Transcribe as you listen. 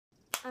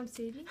I'm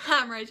Sydney.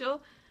 I'm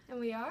Rachel. And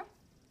we are?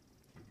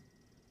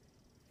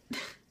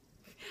 You're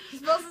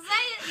supposed to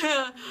say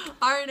it.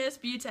 RNS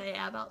Butte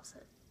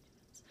Abelson.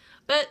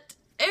 But,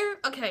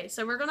 okay,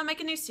 so we're going to make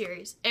a new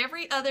series.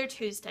 Every other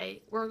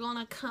Tuesday, we're going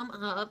to come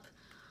up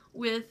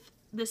with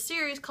the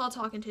series called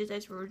Talking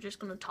Tuesdays, where we're just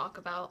going to talk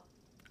about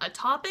a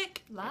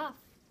topic. Life.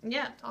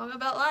 Yeah, talk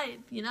about life,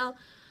 you know.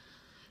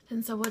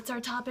 And so what's our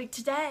topic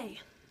today?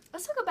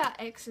 Let's talk about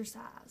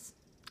exercise.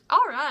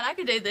 All right, I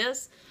could do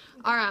this.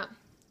 All right.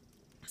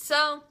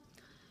 So,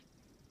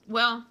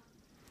 well,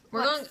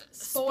 we're going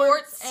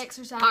sports,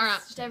 exercise, all right.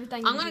 just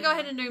everything. I'm going to go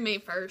ahead and do me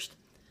first.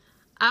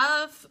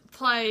 I've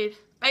played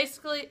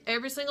basically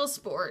every single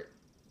sport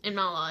in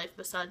my life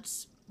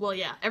besides, well,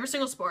 yeah, every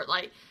single sport.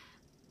 Like,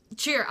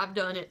 cheer, I've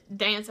done it.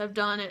 Dance, I've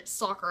done it.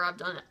 Soccer, I've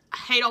done it. I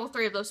hate all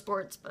three of those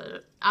sports,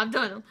 but I've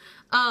done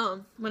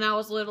them when I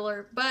was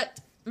littler.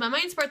 But my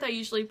main sport that I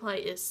usually play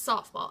is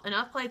softball. And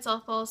I've played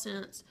softball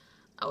since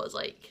I was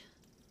like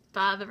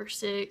 5 or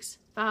 6.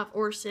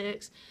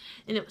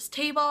 And it was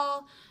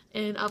t-ball.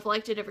 And I've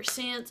liked it ever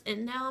since.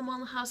 And now I'm on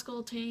the high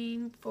school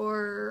team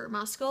for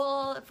my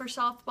school for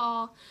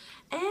softball.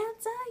 And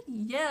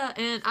yeah,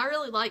 and I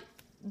really like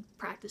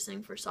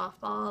practicing for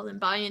softball and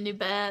buying new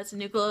bats and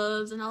new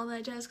gloves and all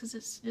that jazz because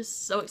it's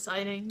just so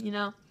exciting, you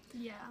know?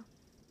 Yeah.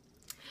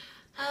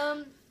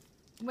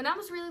 When I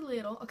was really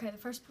little, okay, the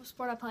first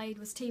sport I played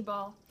was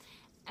t-ball.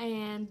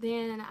 And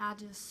then I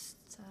just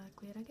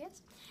quit, I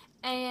guess.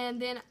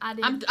 And then I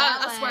did ballet.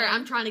 I swear,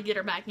 I'm trying to get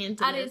her back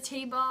into I did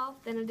t-ball,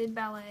 then I did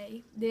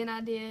ballet, then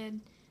I did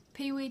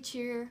pee-wee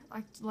cheer,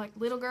 like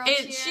little girl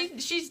and cheer.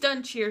 she's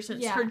done cheer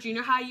since her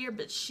junior high year,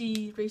 but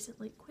she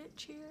recently quit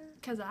cheer.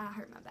 Because I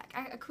hurt my back.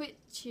 I quit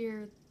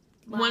cheer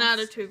one out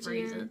of 2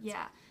 reasons.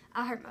 Yeah,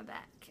 I hurt my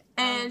back.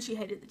 And she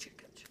hated the cheer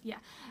coach. Yeah,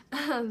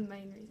 the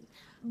main reason.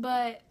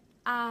 But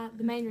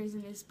the main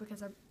reason is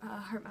because I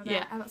hurt my back.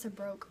 Yeah. I about to say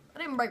broke. I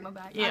didn't break my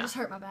back. Yeah. I just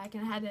hurt my back,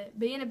 and I had to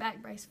be in a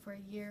back brace for a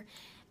year.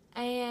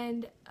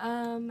 And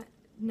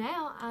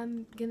now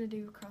I'm gonna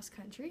do cross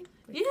country.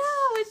 Which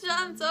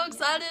I'm so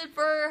excited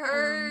for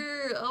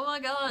her. Oh my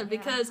god,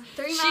 because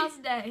 3 miles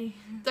a day.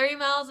 3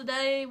 miles a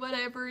day,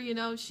 whatever, you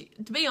know,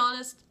 to be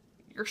honest,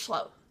 you're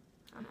slow.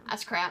 I know.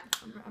 That's crap.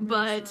 I'm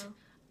but really slow.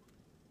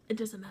 It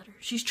doesn't matter.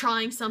 She's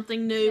trying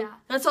something new. Yeah.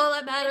 That's all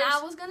that matters. And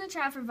I was gonna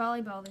try for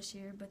volleyball this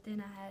year, but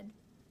then I had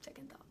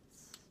second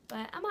thoughts.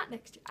 But I might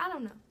next year. I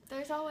don't know.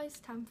 There's always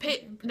time for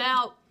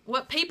now,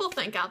 what people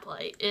think I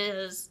play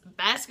is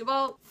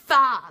basketball.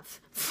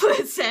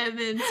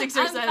 5'7", 6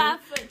 or 7. I'm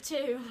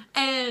 5'2".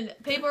 And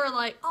people are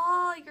like,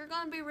 "Oh, you're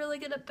gonna be really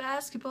good at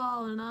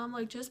basketball," and I'm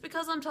like, "Just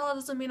because I'm tall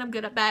doesn't mean I'm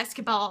good at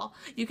basketball.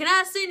 You can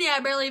ask Sydney. I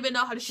barely even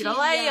know how to shoot a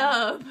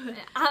layup."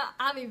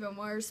 I'm even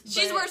worse.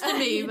 She's worse than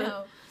me, but.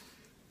 Know,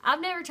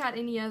 I've never tried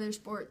any other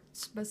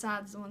sports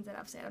besides the ones that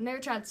I've said. I've never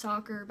tried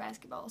soccer,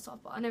 basketball,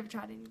 softball. I never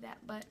tried any of that,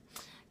 but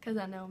because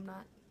I know I'm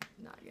not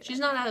good. She's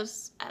not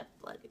as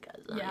athletic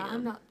as I am. Yeah,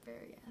 I'm not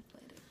very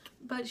athletic.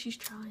 But she's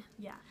trying.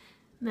 Yeah.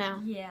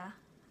 Now. Yeah.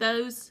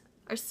 Those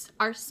are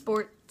our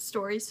sport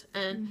stories,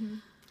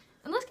 and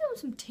and let's give them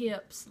some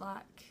tips,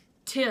 like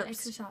tips,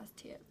 exercise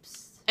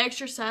tips.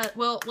 Exercise.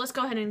 Well, let's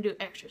go ahead and do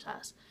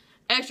exercise.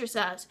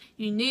 Exercise.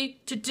 You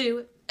need to do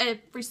it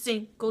every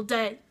single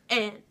day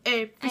and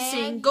every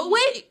single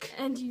week.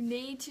 And you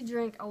need to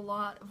drink a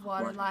lot of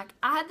water. Like,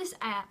 I had this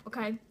app,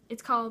 okay?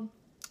 It's called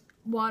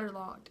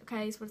Waterlogged,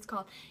 okay? That's what it's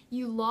called.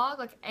 You log,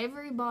 like,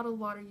 every bottle of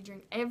water you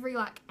drink, every,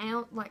 like,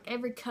 ounce, like,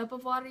 every cup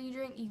of water you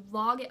drink, you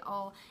log it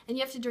all. And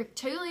you have to drink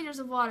 2 liters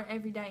of water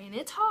every day. And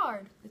it's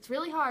hard. It's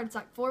really hard. It's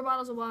like 4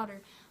 bottles of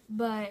water.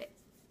 But,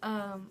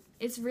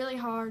 it's really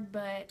hard,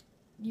 but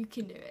you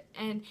can do it.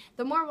 And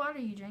the more water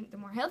you drink, the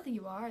more healthy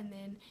you are, and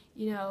then,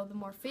 you know, the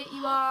more fit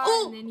you are,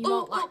 and then you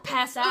won't, like,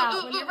 pass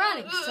out when you're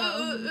running.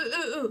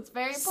 So, it's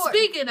very important.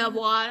 Speaking of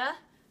water,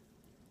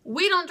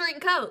 we don't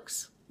drink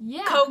Cokes.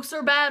 Yeah. Cokes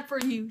are bad for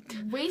you.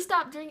 I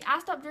stopped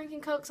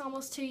drinking Cokes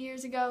almost 2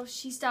 years ago.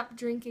 She stopped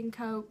drinking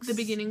Cokes. The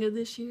beginning of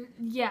this year?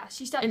 Yeah,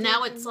 she stopped and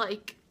drinking. And now it's,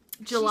 like,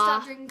 July. She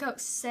stopped drinking Coke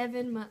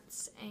 7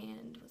 months,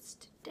 and what's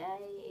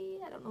today?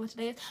 I don't know what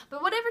today is.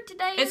 But whatever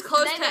today is, it's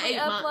close the day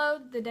to 8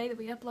 months. The day that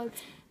we upload,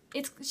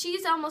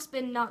 she's almost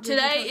been not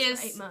drinking Coke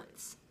for 8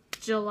 months.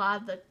 July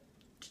the...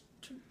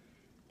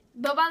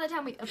 But by the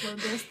time we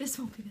upload this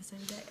won't be the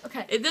same day.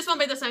 Okay. This won't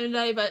be the same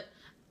day, but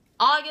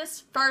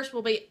August 1st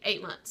will be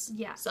 8 months.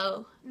 Yeah.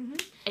 So,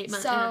 8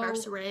 months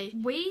anniversary.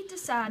 We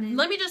decided...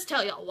 Let me just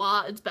tell y'all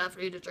why it's bad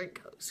for you to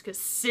drink Cokes. Because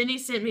Sydney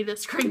sent me the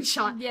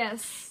screenshot.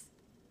 Yes.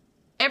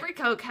 Every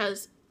Coke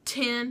has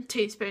 10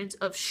 teaspoons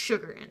of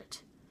sugar in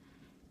it.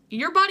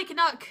 Your body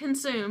cannot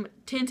consume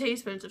 10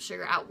 teaspoons of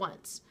sugar at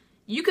once.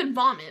 You can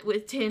vomit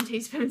with 10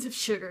 teaspoons of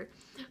sugar.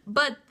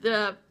 But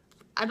the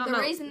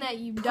reason that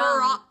you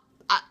don't...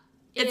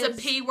 It's a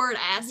P word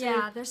acid.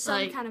 Yeah, there's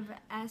some kind of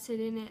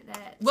acid in it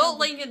that... We'll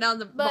link it down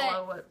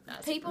below. What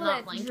acid, people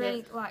that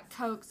drink, like,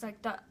 Cokes, like,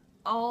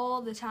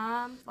 all the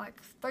time,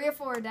 like 3 or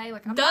 4 a day,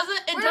 like, we're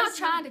not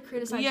trying to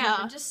criticize you,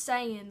 I'm just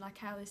saying, like,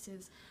 how this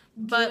is.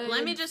 But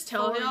let me just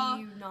tell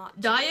y'all,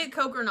 Diet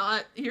Coke or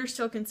not, you're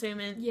still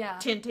consuming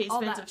 10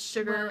 teaspoons of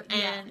sugar,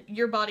 and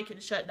your body can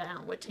shut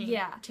down with 10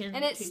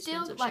 and it's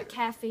still like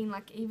caffeine.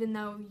 Like even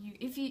though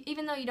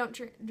you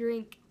don't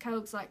drink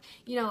Cokes, like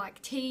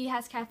like tea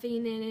has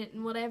caffeine in it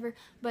and whatever.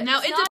 But no,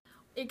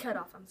 it cut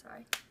off. I'm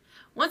sorry.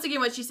 Once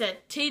again, what she said,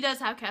 tea does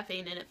have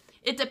caffeine in it.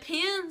 It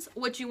depends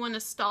what you want to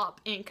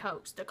stop in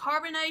Cokes, the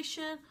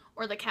carbonation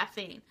or the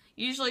caffeine.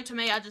 Usually, to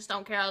me, I just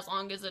don't care as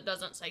long as it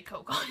doesn't say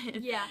Coke on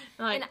it. Yeah,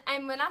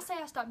 and when I say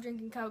I stopped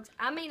drinking Cokes,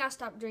 I mean I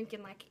stopped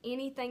drinking, like,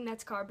 anything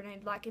that's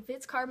carbonated. Like, if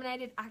it's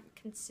carbonated, I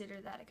consider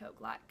that a Coke.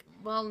 Like,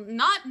 well,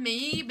 not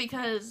me,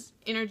 because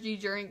energy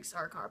drinks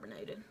are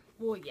carbonated.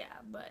 Well, yeah,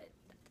 but...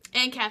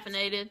 And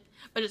caffeinated,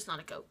 but it's not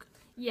a Coke.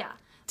 Yeah.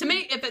 To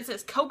me, if it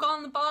says Coke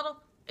on the bottle,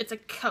 it's a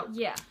Coke.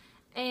 Yeah.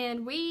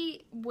 And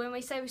when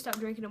we say we stopped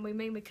drinking them, we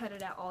mean we cut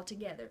it out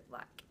altogether.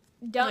 Like,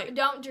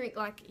 don't drink,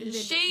 like,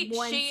 even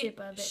one sip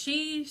of it.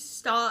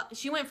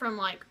 She went from,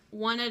 like,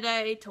 1 a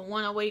day to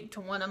 1 a week to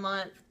 1 a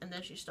month, and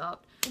then she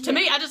stopped. Yeah. To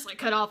me, I just, like,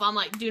 cut off. I'm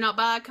like, do not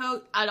buy a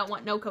Coke. I don't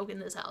want no Coke in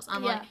this house.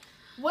 I'm like...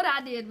 What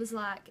I did was,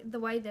 like, the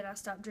way that I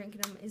stopped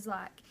drinking them is,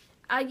 like,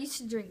 I used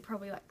to drink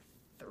probably, like,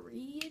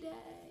 3 a day,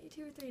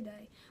 2 or 3 a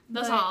day.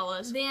 That's all I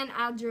was. Then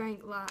I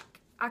drank, like,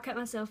 I cut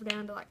myself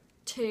down to, like,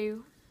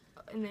 2,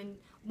 and then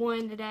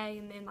 1 a day,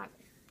 and then, like,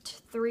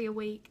 3 a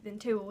week, then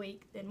 2 a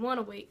week, then 1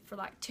 a week for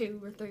like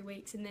 2 or 3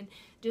 weeks, and then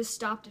just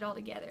stopped it all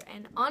together.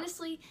 And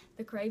honestly,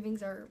 the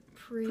cravings are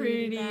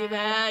pretty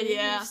bad.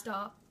 Yeah. You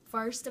stop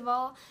first of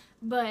all,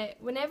 but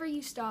whenever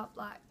you stop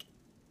like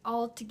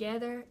all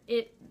together,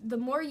 the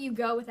more you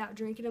go without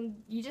drinking them,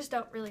 you just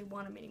don't really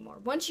want them anymore.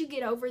 Once you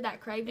get over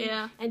that craving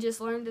and just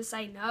learn to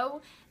say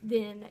no,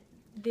 then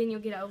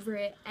you'll get over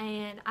it.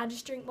 And I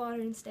just drink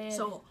water instead.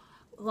 So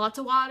lots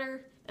of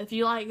water. If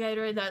you like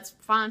Gatorade, that's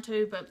fine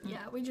too, but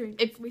yeah, we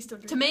still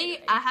drink. To me,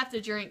 Gatorade. I have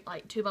to drink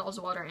like 2 bottles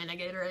of water and a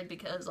Gatorade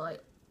because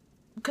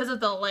of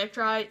the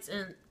electrolytes,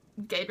 and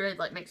Gatorade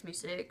like makes me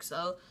sick,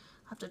 so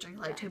I have to drink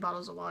like 2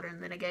 bottles of water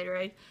and then a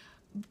Gatorade.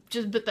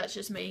 But that's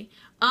just me.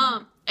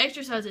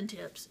 Exercising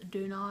tips: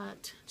 do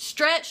not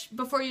stretch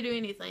before you do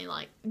anything.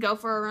 Like go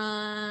for a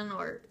run,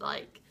 or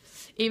like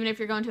even if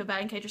you're going to a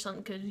batting cage or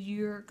something, because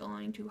you're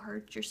going to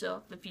hurt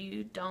yourself if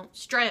you don't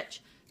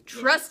stretch.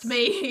 Trust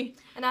me.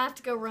 And I have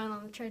to go run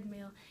on the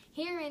treadmill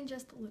here in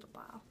just a little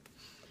while.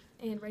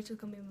 And Rachel's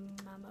going to be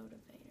my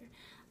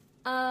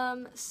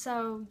motivator.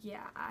 So,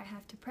 yeah, I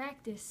have to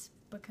practice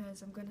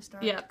because I'm going to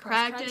start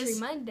cross country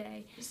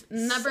Monday.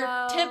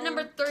 Tip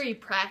number 3,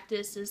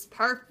 practice is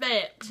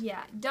perfect.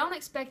 Yeah, don't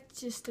expect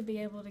just to be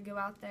able to go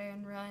out there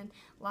and run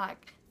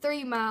like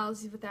 3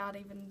 miles without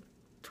even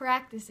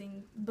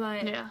practicing.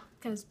 But,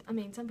 because, I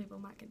mean, some people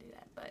might could do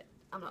that, but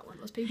I'm not one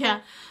of those people. Yeah.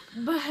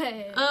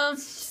 But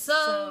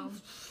so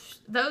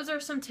those are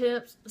some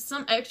tips,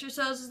 some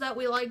exercises that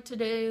we like to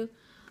do.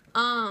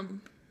 I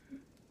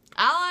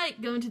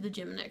like going to the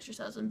gym and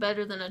exercising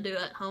better than I do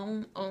at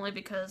home, only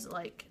because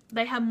like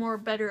they have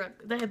better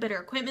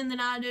equipment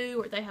than I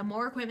do, or they have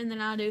more equipment than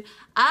I do.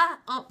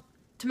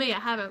 To me, I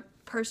have a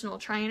personal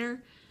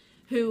trainer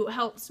who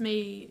helps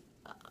me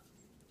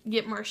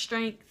get more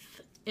strength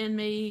in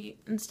me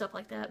and stuff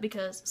like that,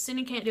 because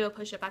Sydney can't do a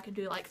push-up. I could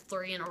do like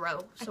 3 in a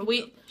row. So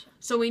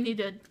we need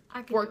to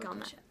work on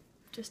that.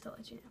 Just to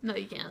let you know. No,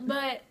 you can't.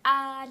 But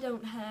I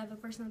don't have a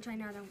personal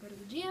trainer. I don't go to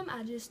the gym.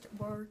 I just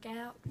work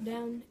out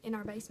down in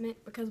our basement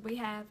because we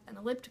have an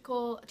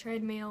elliptical, a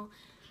treadmill.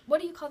 What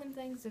do you call them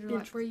things that are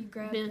like where you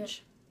grab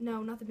bench?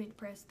 No, not the bench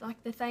press.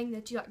 Like the thing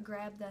that you like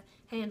grab the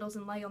handles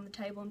and lay on the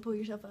table and pull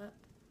yourself up.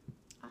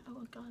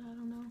 Oh God, I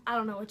don't know. I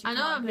don't know what you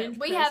call it.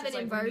 We have an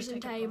inversion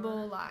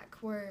table, like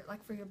for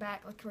your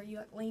back, like where you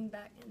like lean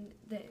back in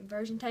the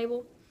inversion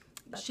table.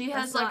 She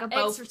has like a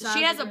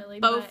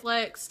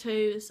Bowflex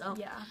too, so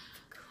yeah.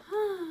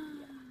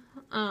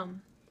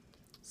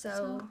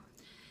 So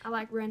I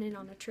like running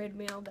on a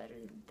treadmill better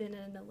than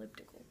an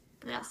elliptical.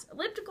 Yeah,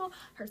 elliptical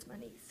hurts my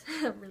knees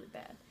really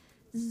bad.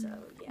 So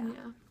yeah.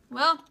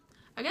 Well,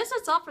 I guess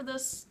that's all for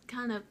this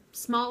kind of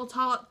small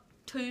talk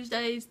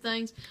Tuesdays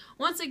things.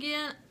 Once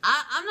again,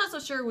 I'm not so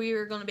sure we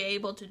are going to be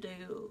able to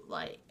do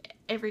like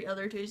every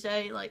other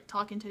Tuesday, like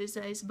Talking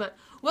Tuesdays, but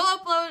we'll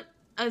upload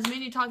as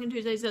many Talking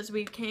Tuesdays as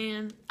we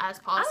can as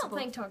possible. I don't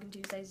think Talking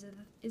Tuesdays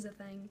is a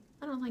thing.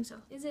 I don't think so.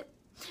 Is it?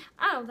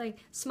 I don't think.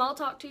 Small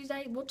Talk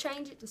Tuesday, we'll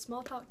change it to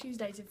Small Talk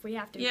Tuesdays if we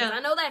have to. Yeah.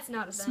 I know that's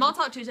not a thing. Small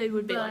Talk Tuesday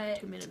would be like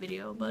a 2-minute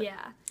video, but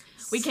yeah,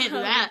 we can't do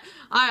that.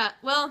 Alright,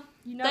 well,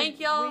 thank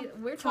y'all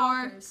we're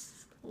talkers.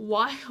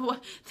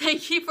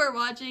 Thank you for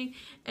watching,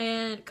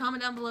 and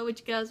comment down below what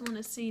you guys want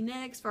to see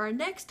next for our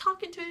next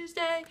Talking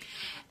Tuesday.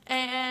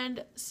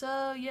 And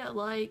so yeah,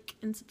 like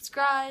and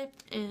subscribe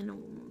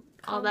and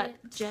all that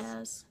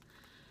jazz.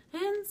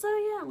 And so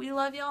yeah, we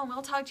love y'all, and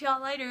we'll talk to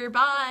y'all later.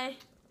 Bye.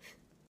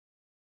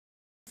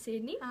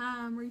 Sydney.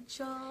 I'm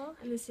Rachel.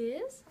 And this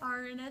is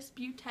RNS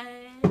Beauty.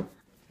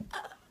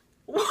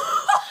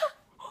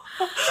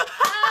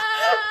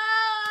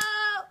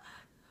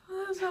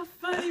 That was so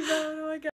funny, bro. Oh my God.